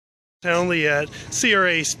Townley at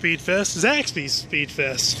CRA Speedfest, Zaxby's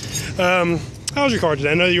Speedfest. How was your car today?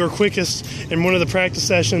 I know you were quickest in one of the practice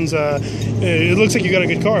sessions. It looks like you got a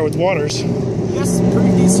good car with Waters. Yes, pretty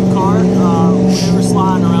decent car. We were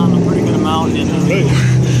sliding around a pretty good amount in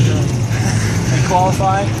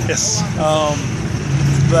qualifying. Yes.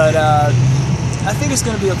 But I think it's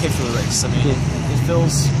going to be okay for the race. I mean, it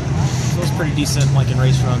feels pretty decent, like in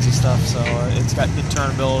race runs and stuff. So it's got good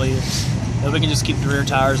turnability. If we can just keep the rear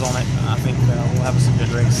tires on it, I think we'll have some good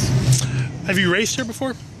race. Have you raced here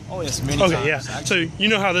before? Oh yes, many times. Okay, yeah. So you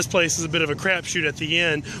know how this place is a bit of a crapshoot at the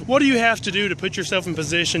end. What do you have to do to put yourself in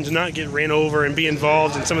position to not get ran over and be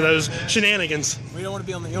involved in some of those shenanigans? We don't want to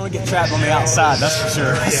be on you don't want to get trapped on the outside. That's for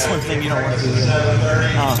sure. That's one thing you don't want to do.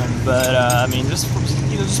 I mean, just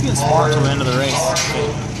being smart to the end of the race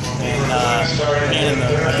and being in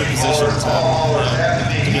a good position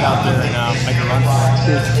to get out there and make a run for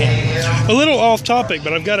it if you can. A little off topic,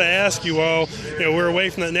 but I've got to ask you all. We're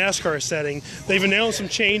away from that NASCAR setting. They've announced some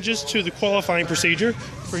changes to the qualifying procedure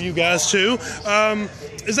for you guys too.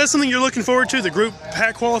 Is that something you're looking forward to? The group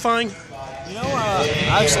pack qualifying?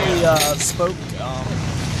 I actually spoke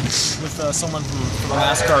with someone from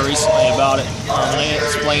NASCAR recently about it. They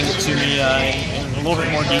explained it to me in a little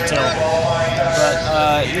bit more detail.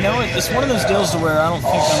 But it's one of those deals to where I don't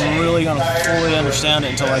think I'm really going to fully understand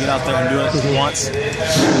it until I get out there and do it once.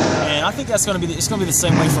 And I think that's going to be the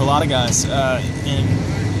same way for a lot of guys.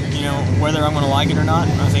 Whether I'm going to like it or not,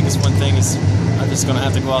 I think it's one thing is I'm just going to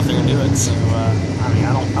have to go out there and do it. So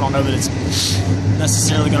I don't know that it's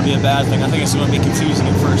necessarily going to be a bad thing. I think it's going to be confusing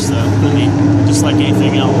at first, though. I mean, just like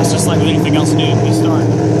anything else. It's just like anything else to do when you start.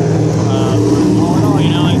 All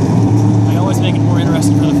in all, I always make it more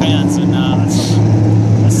interesting for the fans, and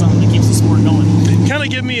that's something that keeps the sport going. Kind of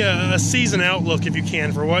give me a season outlook, if you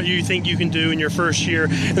can, for what you think you can do in your first year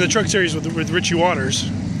in the Truck Series with Richie Waters.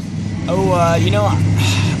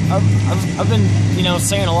 I've been,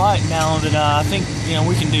 saying a lot now that I think,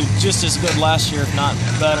 we can do just as good last year, if not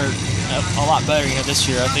better, a lot better, this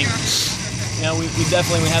year. I think, we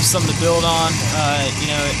definitely have something to build on.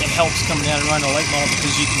 It helps coming down and running a late model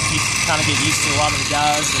because you kind of get used to a lot of the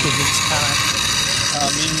guys and just kind of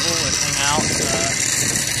meaningful and hang out.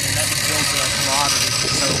 And that just builds a camaraderie.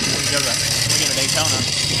 So when we go to Daytona,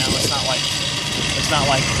 it's not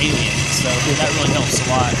like alien. So that really helps a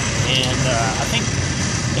lot. And I think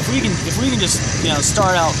if we can just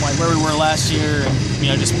start out like where we were last year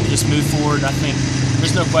and just move forward, I think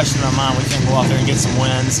there's no question in my mind we can go out there and get some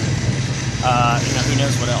wins. Who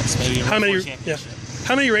knows what else? Maybe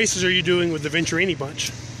How many races are you doing with the Venturini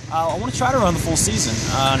bunch? I want to try to run the full season.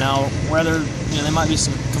 Now, whether there might be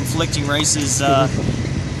some conflicting races.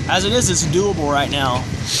 As it is, it's doable right now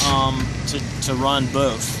to run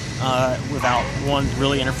both without one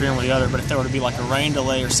really interfering with the other. But if there were to be like a rain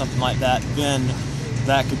delay or something like that, then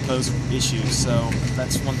that could pose issues. So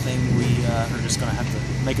that's one thing we are just going to have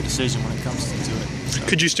to make a decision when it comes to it. So.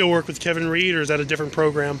 Could you still work with Kevin Reed, or is that a different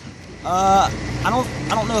program? I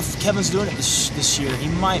don't know if Kevin's doing it this year. He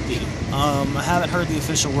might be. I haven't heard the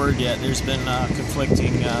official word yet. There's been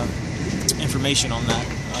conflicting information on that.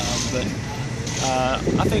 But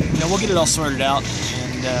I think we'll get it all sorted out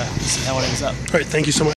and see how it ends up. All right. Thank you so much.